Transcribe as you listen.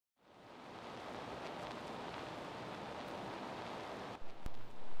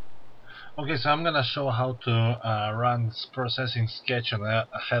Okay, so I'm gonna show how to run processing sketch on a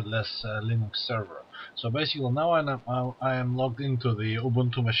headless Linux server. So basically now I am logged into the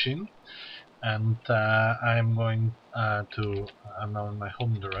Ubuntu machine, and I'm going I'm now in my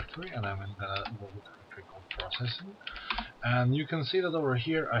home directory, and I'm in the directory called processing. And you can see that over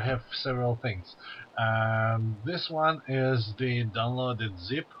here I have several things. This one is the downloaded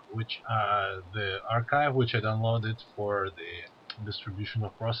zip, which the archive which I downloaded for the distribution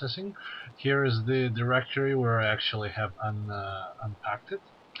of processing. Here is the directory where I actually have unpacked it.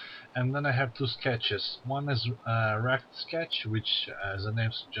 And then I have two sketches. One is rect sketch, which, as the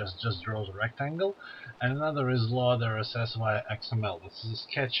name suggests, just draws a rectangle, and another is load RSS via XML. This is a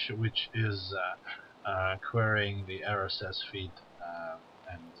sketch which is querying the RSS feed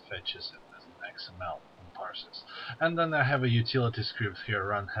and fetches it as an XML and parses. And then I have a utility script here,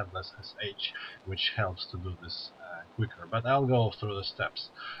 run headless sh, which helps to do this quicker. But I'll go through the steps.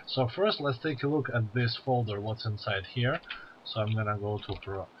 So first, let's take a look at this folder, what's inside here. So I'm gonna go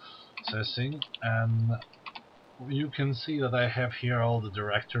to processing, and you can see that I have here all the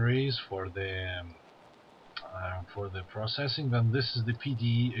directories for the processing. Then this is the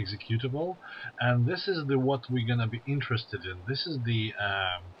PDE executable, and this is the what we're gonna be interested in. This is the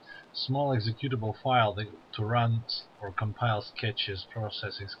small executable file to run or compile sketches,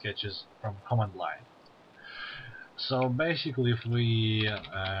 processing sketches from command line. So basically, if we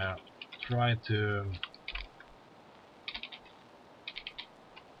try to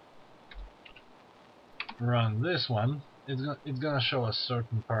run this one, it's gonna show us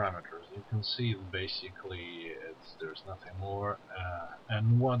certain parameters. You can see that basically there's nothing more.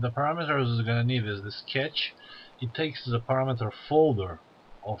 And what the parameters is gonna need is the sketch. It takes the parameter folder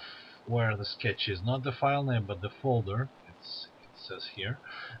of where the sketch is, not the file name, but the folder. It says here,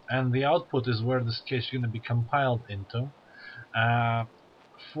 and the output is where the sketch is gonna be compiled into.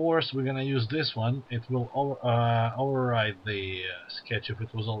 Force, we're gonna use this one. It will override the sketch if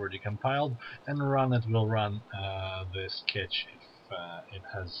it was already compiled, and run it will run the sketch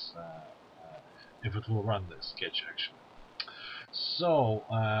if it will run the sketch actually. So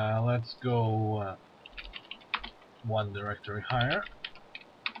let's go one directory higher,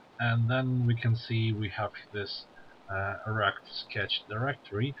 and then we can see we have this rect sketch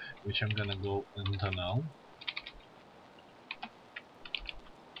directory, which I'm gonna go into now.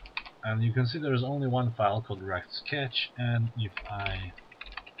 And you can see there's only one file called rect sketch, and if I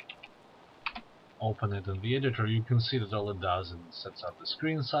open it in the editor, you can see that all it does is sets up the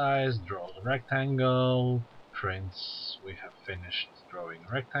screen size, draws a rectangle, prints we have finished drawing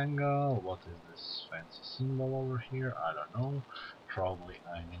a rectangle. What is this fancy symbol over here? I don't know. Probably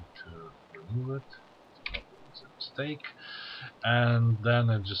I need to remove it. Probably it's a mistake. And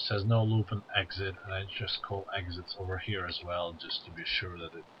then it just says no loop and exit, and I just call exits over here as well, just to be sure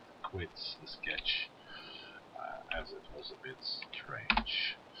that it quits the sketch, as it was a bit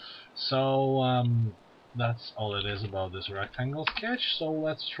strange. So that's all it is about this rectangle sketch. So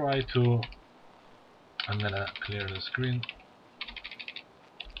let's try to, I'm gonna clear the screen,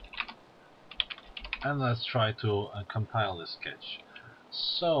 and let's try to compile the sketch.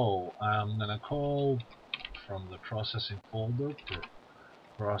 So I'm gonna call from the processing folder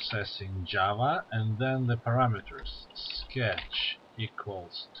processing Java, and then the parameters sketch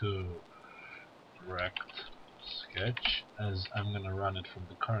equals to rect sketch, as I'm going to run it from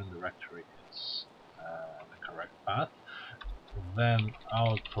the current directory. It's the correct path. Then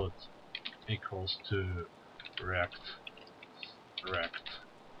output equals to rect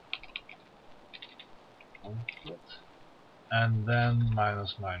output, and then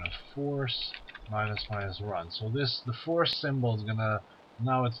minus force minus run. So the force symbol is gonna,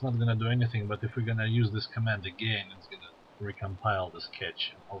 now it's not gonna do anything, but if we're gonna use this command again, it's gonna recompile the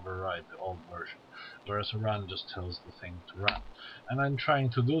sketch and override the old version, whereas run just tells the thing to run. And I'm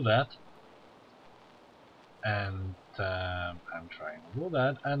trying to do that, and I'm trying to do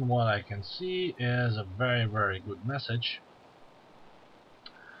that, and what I can see is a very, very good message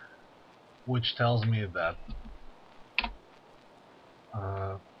which tells me that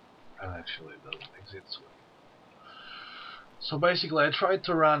actually it doesn't exist. So basically I tried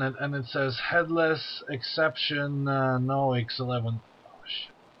to run it, and it says headless exception, no X11,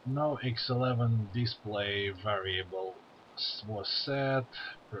 no X11 display variable was set,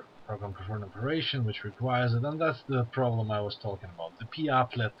 program performed operation which requires it, and that's the problem I was talking about. The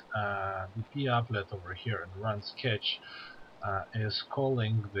p-applet over here in run sketch is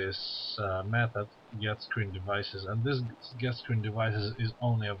calling this method get screen devices, and this get screen devices is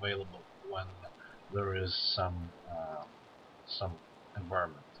only available when there is some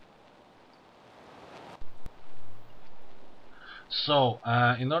environment. So,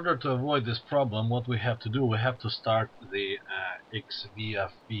 in order to avoid this problem, what we have to do, we have to start the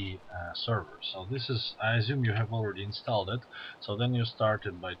Xvfb server. So this is, I assume you have already installed it. So then you start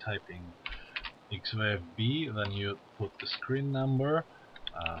it by typing Xvfb, then you put the screen number,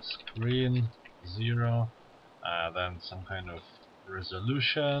 screen 0, then some kind of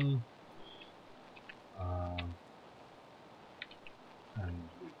resolution, and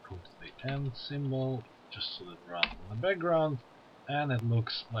we put the end symbol just so that it runs in the background, and it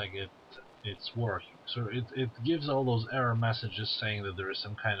looks like it's working. So it gives all those error messages saying that there is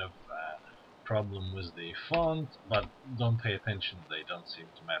some kind of problem with the font, but don't pay attention, they don't seem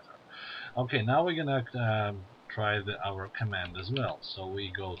to matter. Okay, now we're gonna try our command as well. So we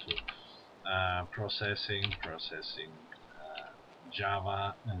go to processing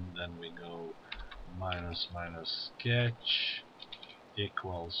Java, and then we go --sketch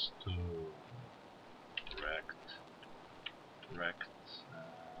equals to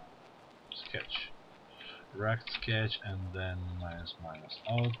rect sketch, and then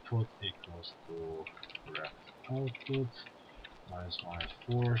 --output equals to rect output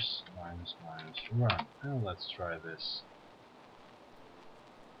 --force --run. And let's try this,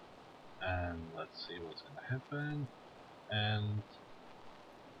 and let's see what's gonna happen. And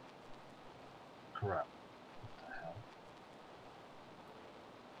crap, what the hell?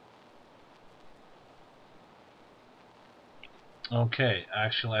 Okay,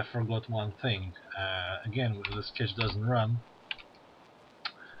 actually I forgot one thing. Again, the sketch doesn't run,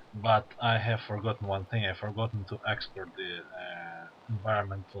 but I have forgotten one thing. I've forgotten to export the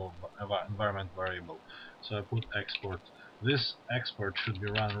environment variable. So I put export. This export should be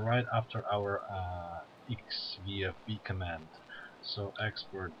run right after our Xvfb command. So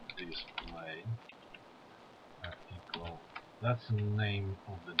export display equal. That's the name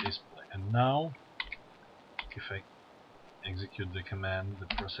of the display. And now, if I execute the command, the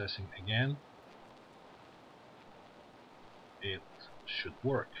processing again, it should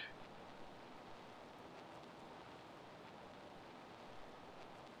work.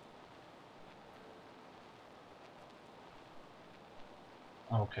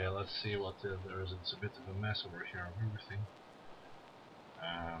 Okay, let's see what there is. It's a bit of a mess over here of everything.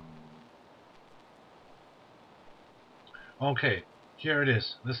 Okay, here it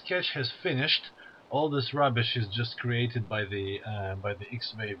is. The sketch has finished. All this rubbish is just created by the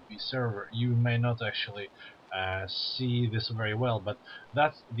Xvfb server. You may not actually see this very well, but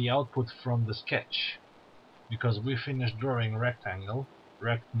that's the output from the sketch, because we finished drawing rectangle,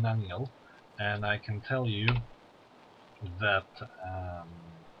 and I can tell you that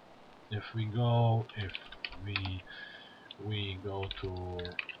if we go to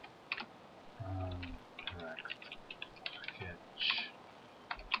rect sketch,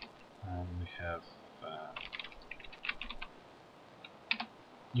 and we have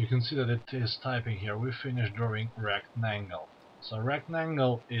you can see that it is typing here, we finished drawing rectangle. So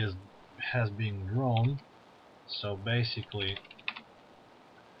rectangle has been drawn. So basically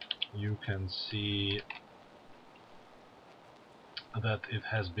you can see that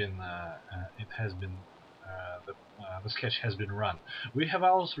the sketch has been run. We have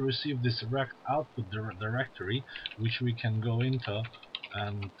also received this rect output directory, which we can go into,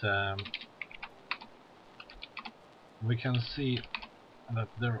 and we can see that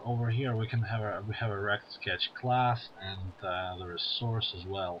there over here we have a rect sketch class, and there is source as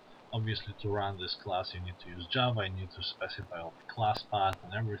well. Obviously, to run this class you need to use Java, you need to specify all the class path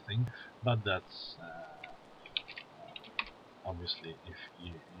and everything, but that's obviously if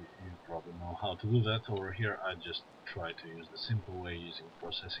you probably know how to do that. Over here I just try to use the simple way using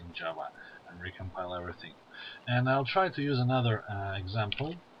processing Java and recompile everything. And I'll try to use another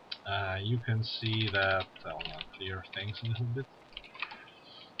example. You can see that I'll clear things a little bit.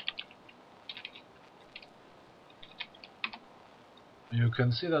 You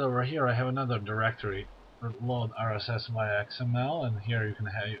can see that over here I have another directory, load RSS via XML, and here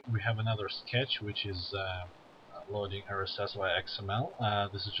we have another sketch which is loading RSS via XML.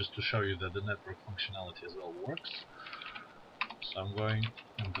 This is just to show you that the network functionality as well works. So I'm going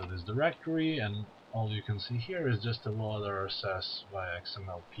into this directory, and all you can see here is just a load RSS via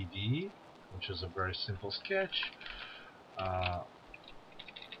XML PDE, which is a very simple sketch.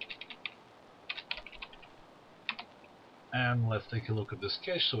 And let's take a look at the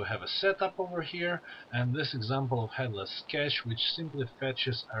sketch. So we have a setup over here, and this example of headless sketch, which simply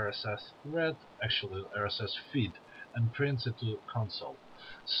fetches RSS thread, actually RSS feed, and prints it to console.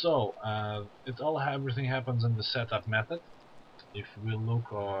 So everything happens in the setup method. If we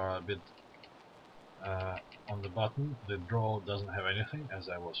look a bit on the button, the draw doesn't have anything, as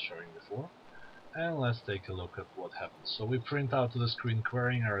I was showing before. and let's take a look at what happens. So we print out to the screen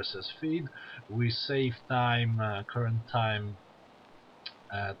querying RSS feed, we save time, current time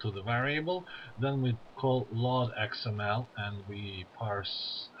to the variable, then we call load XML and we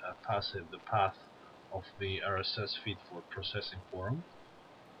parse pass it the path of the RSS feed for processing forum.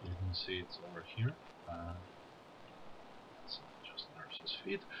 You can see it's over here. That's just an RSS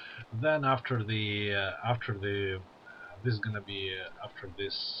feed. Then after this is gonna be after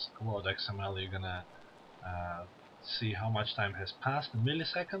this load XML, you're gonna see how much time has passed in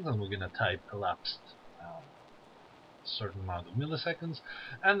milliseconds, and we're gonna type elapsed certain amount of milliseconds,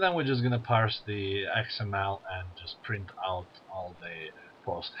 and then we're just gonna parse the XML and just print out all the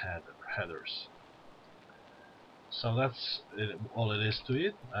post headers. So that's all it is to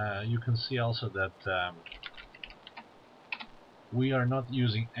it. You can see also that we are not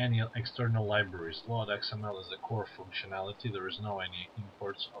using any external libraries. Load XML is the core functionality. There is no any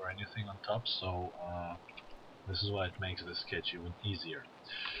imports or anything on top, so this is why it makes the sketch even easier.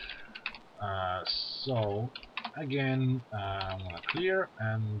 So again, I'm gonna clear,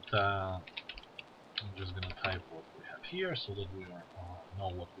 and I'm just gonna type what we have here so that we know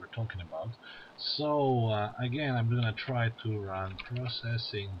what we're talking about. So again, I'm gonna try to run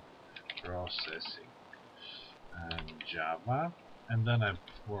processing and Java, and then I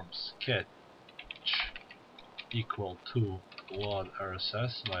perform sketch equal to load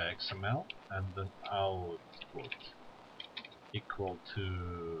RSS by XML, and then output equal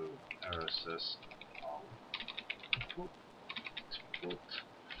to RSS output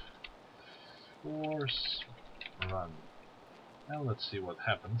force run. Now let's see what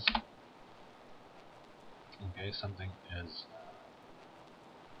happens. Okay, something is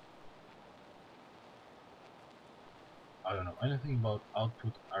I don't know anything about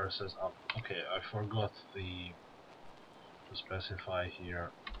output RSS output. Okay, I forgot to specify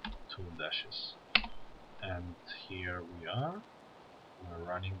here 2 dashes, and here we are. We're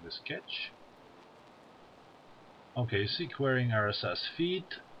running the sketch. Okay, see querying RSS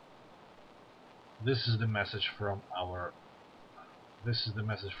feed. This is the message from our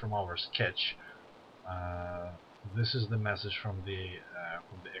sketch. This is the message from the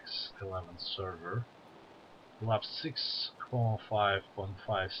X11 server. Elapsed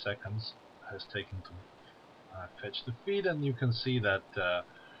 6.5 seconds has taken to fetch the feed, and you can see that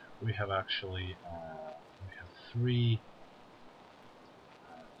we have actually we have 3.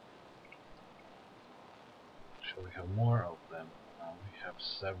 So we have more of them. We have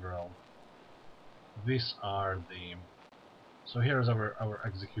several. These are the. So here's our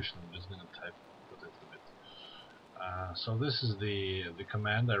execution. I'm just gonna put it a bit. So this is the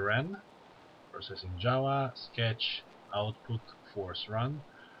command I ran. Processing Java, sketch, output, force run.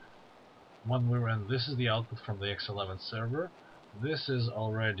 When we ran, this is the output from the X11 server. This is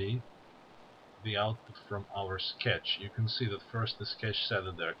already the output from our sketch. You can see that first the sketch said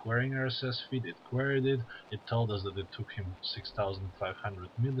that they're querying RSS feed, it queried it, it told us that it took him 6,500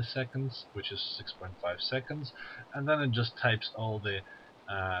 milliseconds, which is 6.5 seconds, and then it just types all the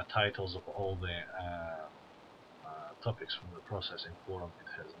titles of all the topics from the processing forum it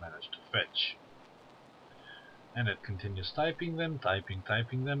has managed to fetch. And it continues typing them, typing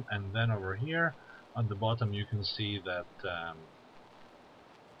them, and then over here on the bottom you can see that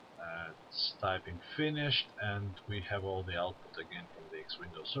it's typing finished, and we have all the output again from the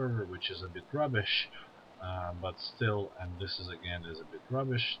Xwindow server, which is a bit rubbish, but still, and this is again is a bit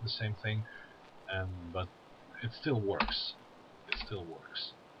rubbish, the same thing, but it still works. It still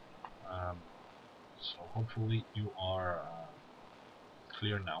works. So hopefully you are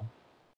clear now.